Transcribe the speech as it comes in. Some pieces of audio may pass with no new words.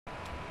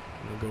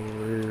I'm gonna go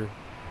over here.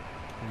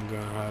 I'm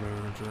gonna hide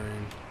under a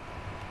train.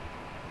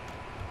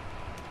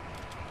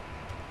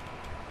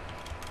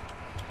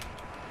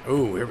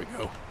 Oh, here we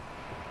go.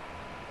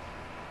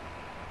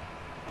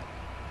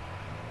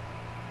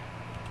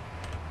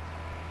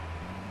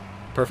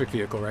 Perfect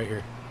vehicle right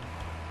here.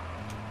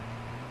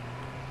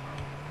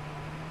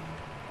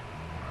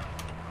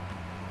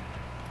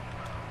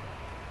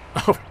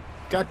 Oh,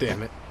 god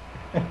damn it.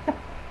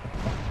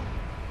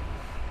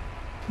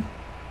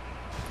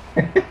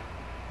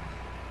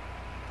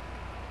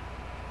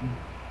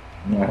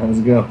 Alright, let's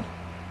go.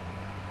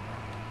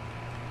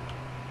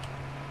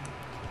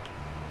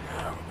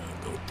 Now we're gonna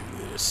go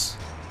through this.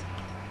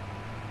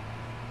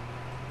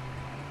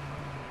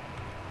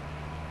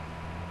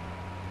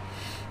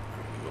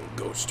 We're gonna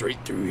go straight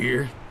through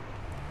here.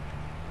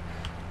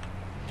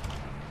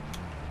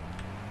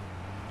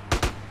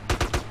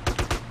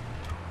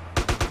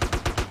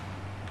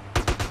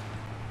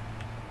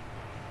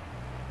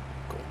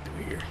 Going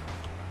through here.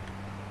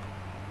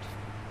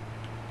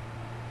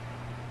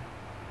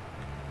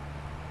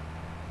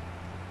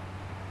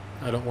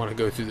 I don't want to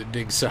go through the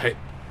dig site.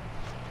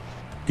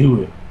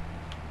 Do it.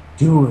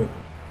 Do it.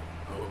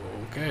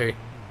 Okay.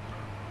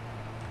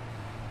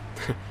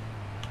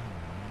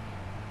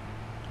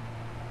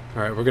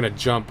 Alright, we're gonna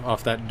jump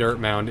off that dirt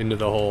mound into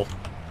the hole.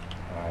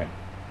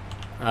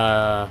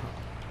 Alright.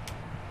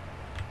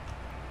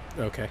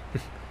 Okay.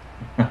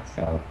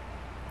 So,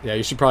 Yeah,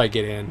 you should probably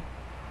get in.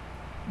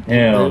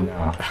 hell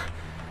no.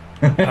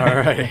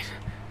 Alright.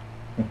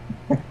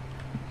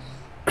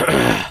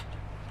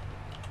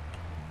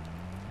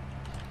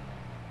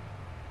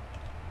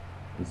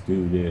 Let's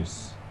do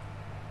this.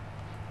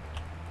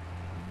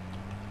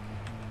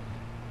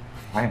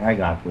 I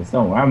got this.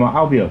 Don't worry.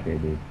 I'll be okay,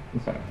 dude.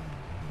 It's alright.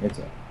 It's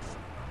alright.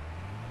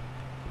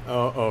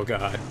 Oh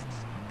god.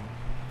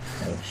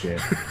 Oh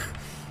shit.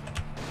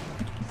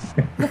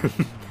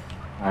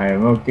 I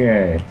am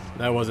okay.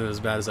 That wasn't as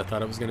bad as I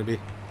thought it was gonna be.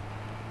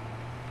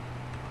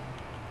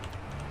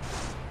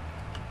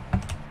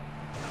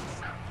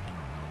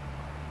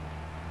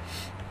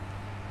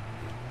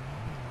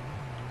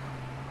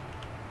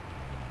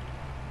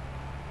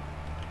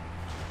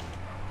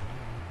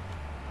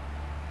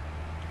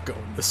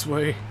 Going this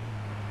way.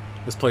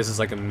 This place is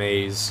like a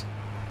maze.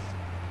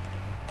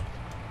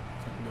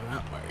 If I can go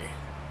that way.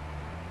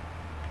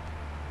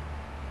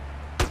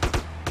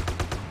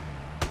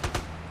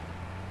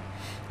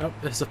 Oh,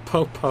 there's a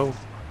popo.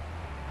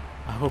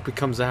 I hope he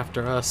comes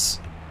after us.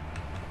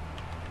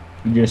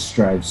 He just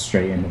strives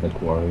straight into the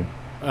quarry.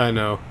 I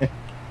know.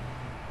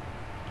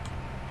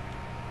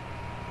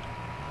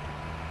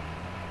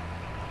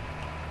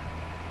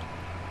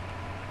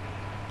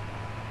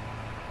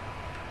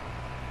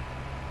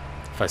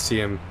 If I see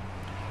him,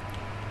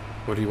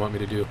 what do you want me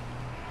to do?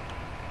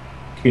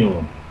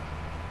 Kill him.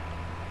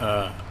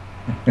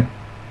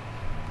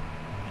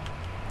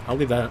 I'll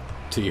leave that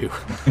to you.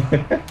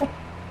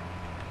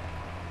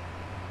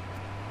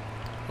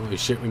 Holy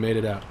shit, we made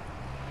it out.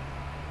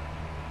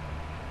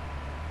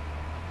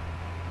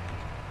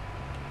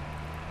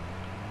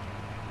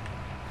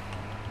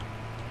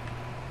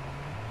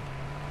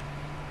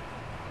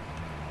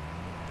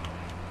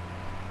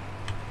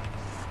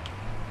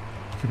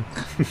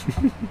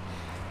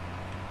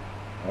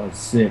 That was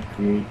sick,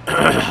 dude.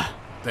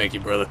 Thank you,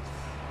 brother.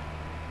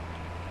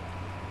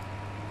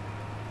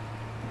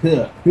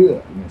 I'm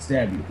gonna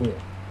stab you.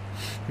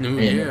 Oh,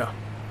 yeah.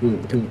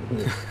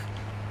 Huh.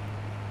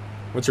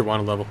 What's your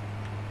wanted level?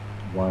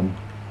 1.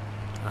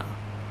 Oh.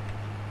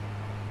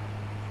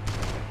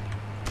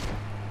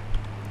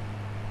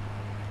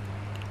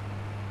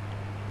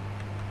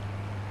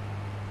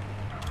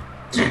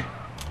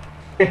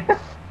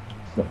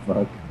 The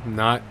fuck?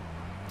 Not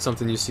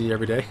something you see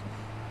every day.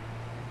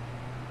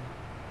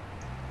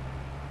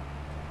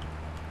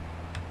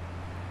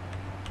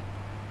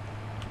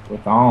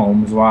 With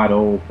arms wide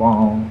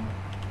open.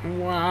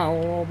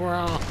 Wow,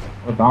 bro.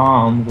 With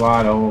arms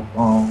wide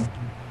open.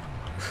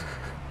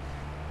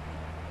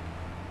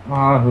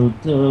 I who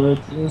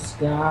touch the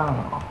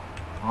sky.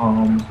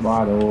 Arms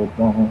wide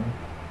open.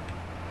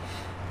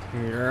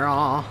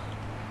 Yeah.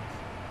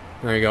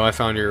 There you go. I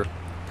found your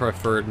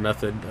preferred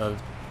method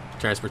of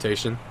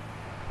transportation.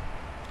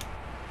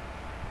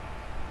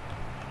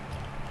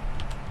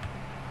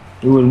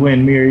 Who would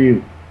win, me or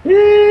you?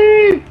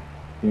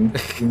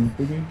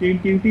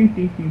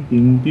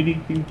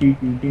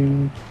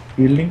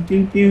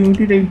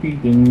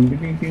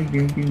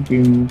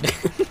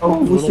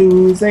 Oh,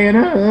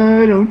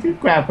 Susanna, don't you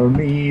cry for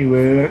me.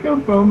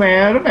 Welcome from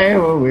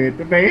Alabama with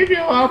the baby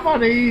up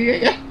on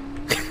the.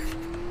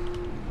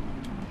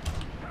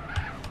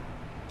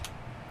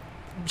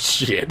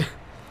 Shit.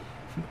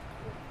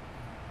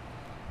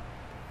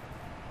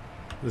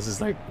 This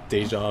is like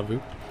deja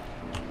vu.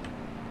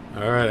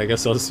 Alright, I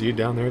guess I'll see you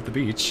down there at the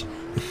beach.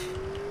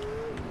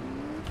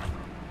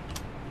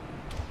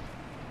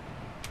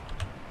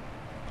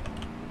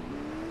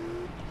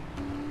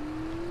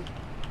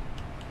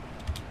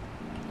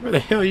 Where the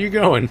hell are you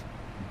going?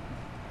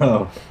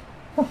 Oh.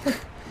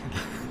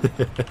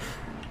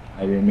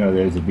 I didn't know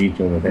there was a beach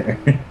over there.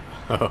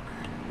 Oh.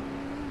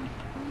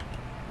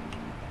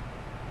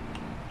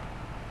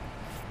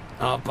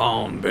 Up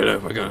on, Billy,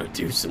 we're gonna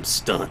do some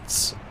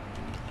stunts.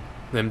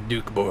 Them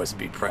Duke boys would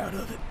be proud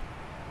of it.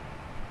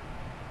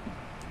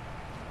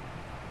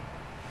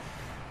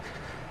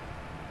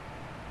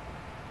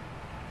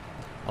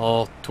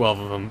 All 12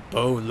 of them.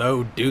 Bo,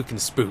 Low, Duke,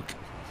 and Spook.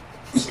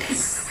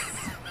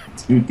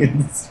 Duke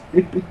and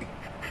Spook.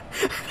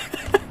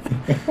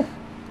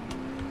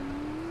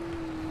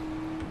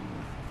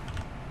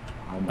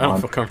 I don't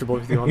feel comfortable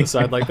with you on the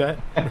side like that.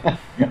 I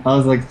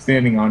was like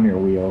standing on your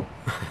wheel.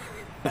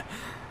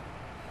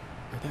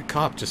 That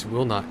cop just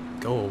will not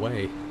go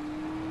away.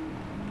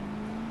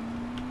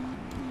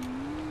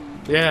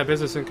 Yeah,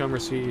 business income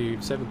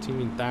received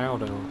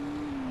 17,000.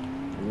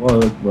 Whoa,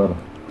 that's better.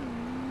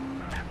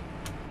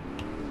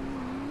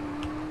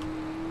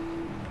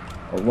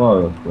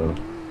 Whoa, that's better.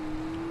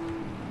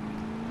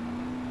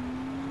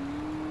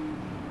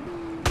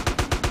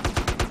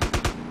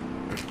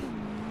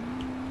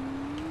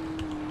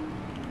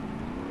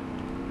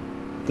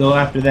 Go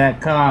after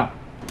that cop.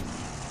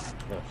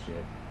 Oh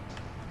shit.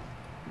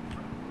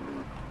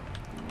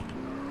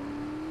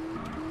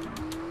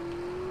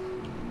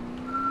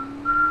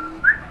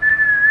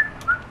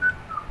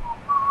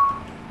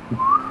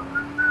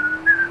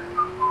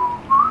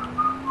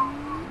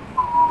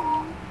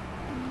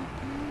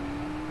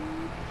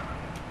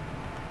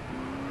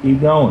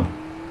 Keep going.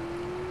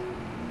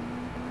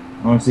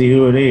 I want to see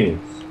who it is.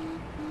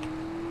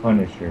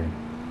 Punisher.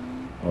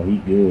 Oh, he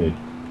good.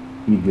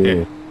 He good.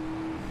 Yeah.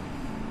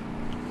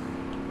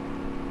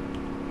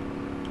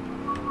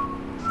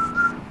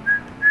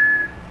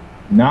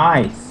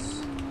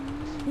 Nice.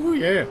 Oh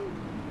yeah.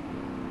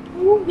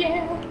 Oh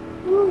yeah.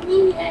 Oh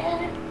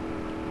yeah.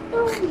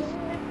 Oh yeah.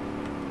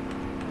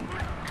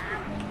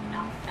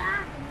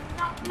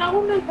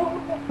 No, no, no,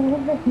 no,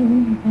 no,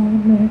 no,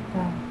 no.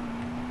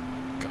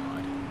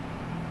 God.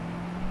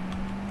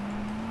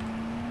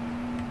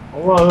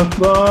 Allah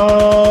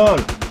Akbar.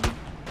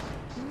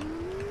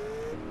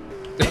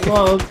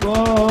 Allah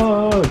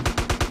Akbar.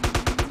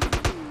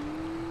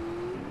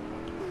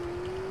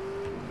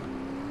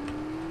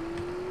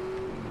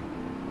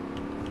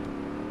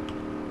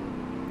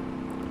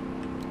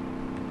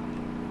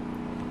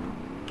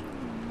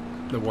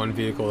 The one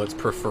vehicle that's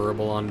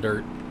preferable on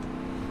dirt.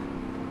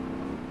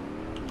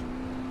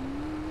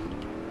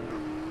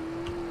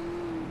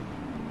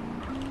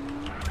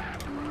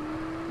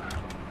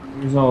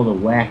 Where's all the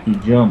wacky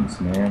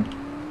jumps, man?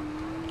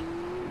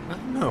 I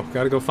don't know.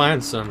 Gotta go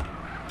find some.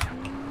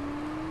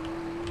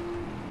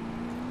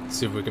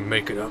 See if we can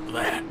make it up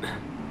that.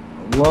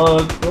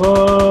 Allah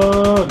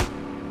Akbar.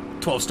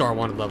 12-star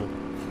wanted level.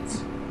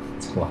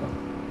 12.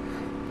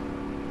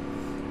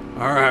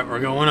 Alright,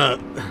 we're going up.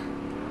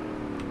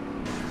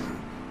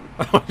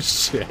 Oh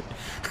shit.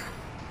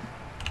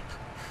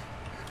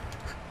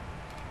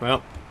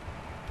 Well,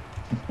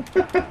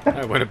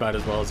 that went about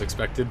as well as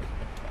expected.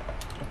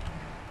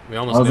 We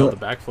almost nailed the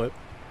backflip.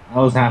 I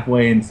was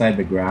halfway inside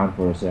the ground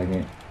for a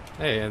second.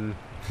 Hey, and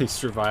he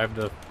survived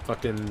a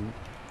fucking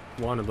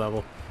wanted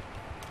level.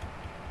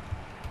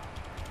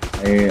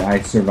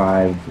 I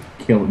survived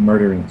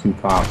murdering 2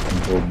 cops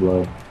in cold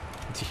blood.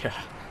 Yeah.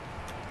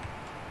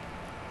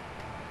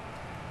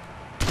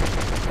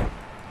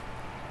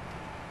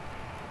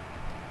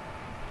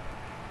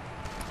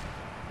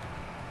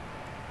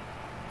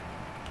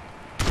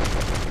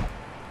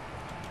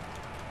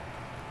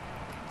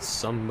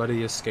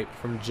 Somebody escaped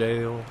from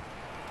jail.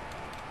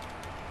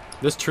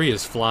 This tree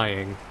is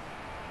flying.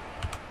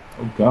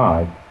 Oh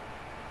god.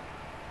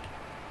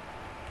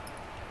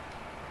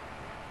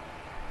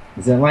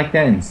 Is that like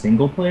that in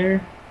single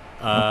player?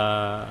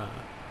 That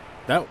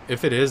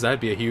if it is,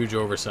 that'd be a huge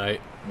oversight.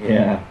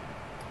 Yeah.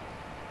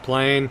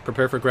 Plane,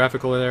 prepare for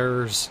graphical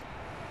errors.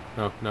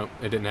 Oh, no,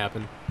 it didn't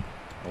happen.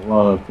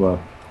 Allah Akbar.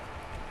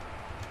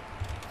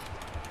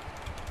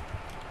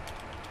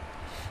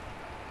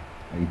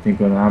 Are you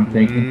thinking what I'm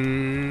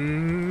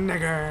thinking?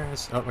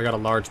 Niggers. Oh, I got a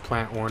large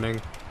plant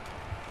warning.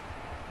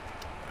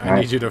 I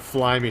need you to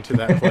fly me to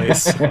that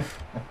place.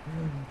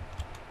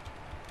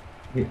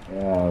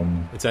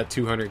 It's at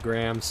 200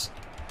 grams.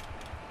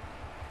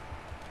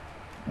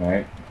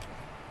 Alright.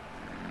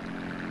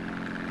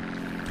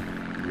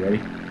 You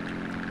ready?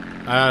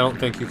 I don't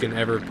think you can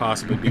ever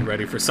possibly be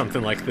ready for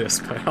something like this,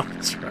 but I'll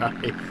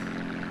try.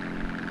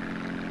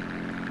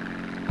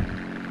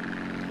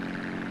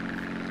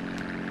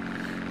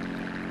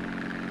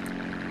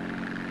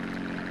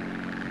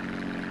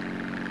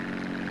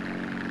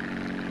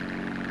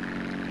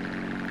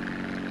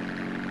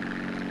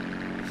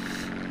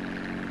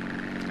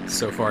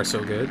 So far,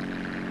 so good.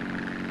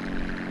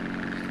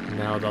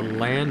 Now the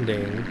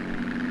landing.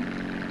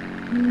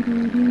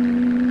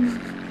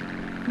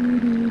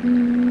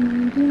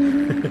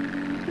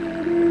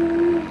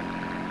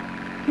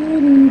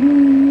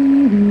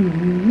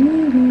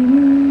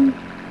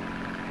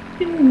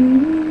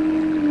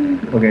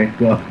 Okay,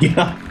 go.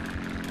 Yeah.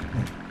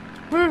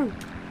 Woo!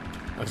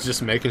 I was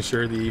just making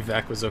sure the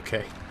evac was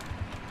okay.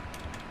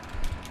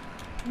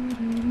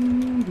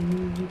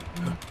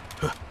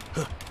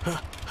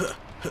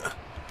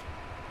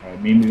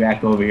 Meet me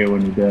back over here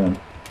when you're done.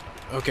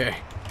 Okay.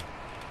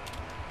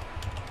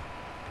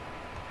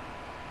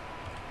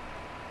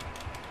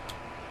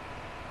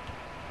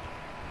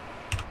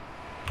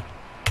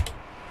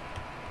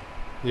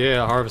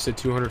 Yeah, I harvested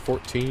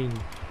 214.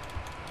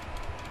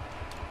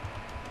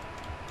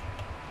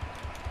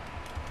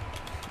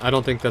 I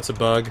don't think that's a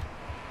bug.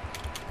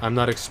 I'm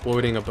not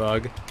exploiting a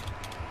bug.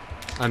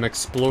 I'm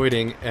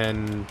exploiting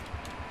and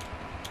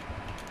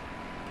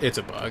it's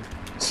a bug.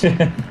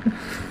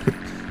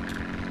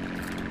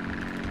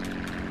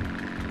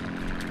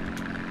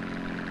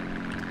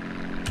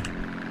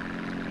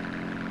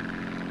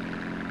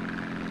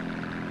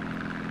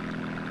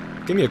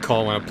 Give me a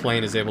call when a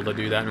plane is able to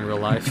do that in real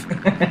life.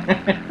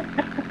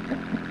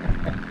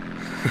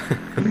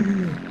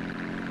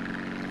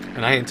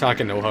 And I ain't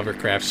talking no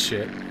hovercraft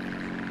shit.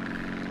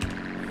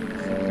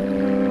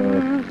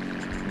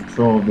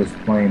 Control of this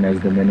plane has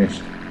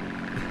diminished.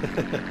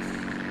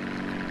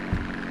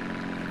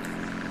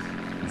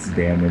 It's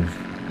damaged.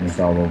 And it's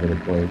all over the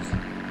place.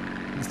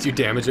 Did you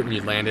damage it when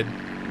you landed?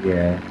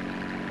 Yeah.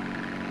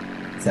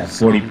 It's at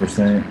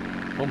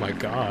 40%. Oh my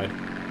god.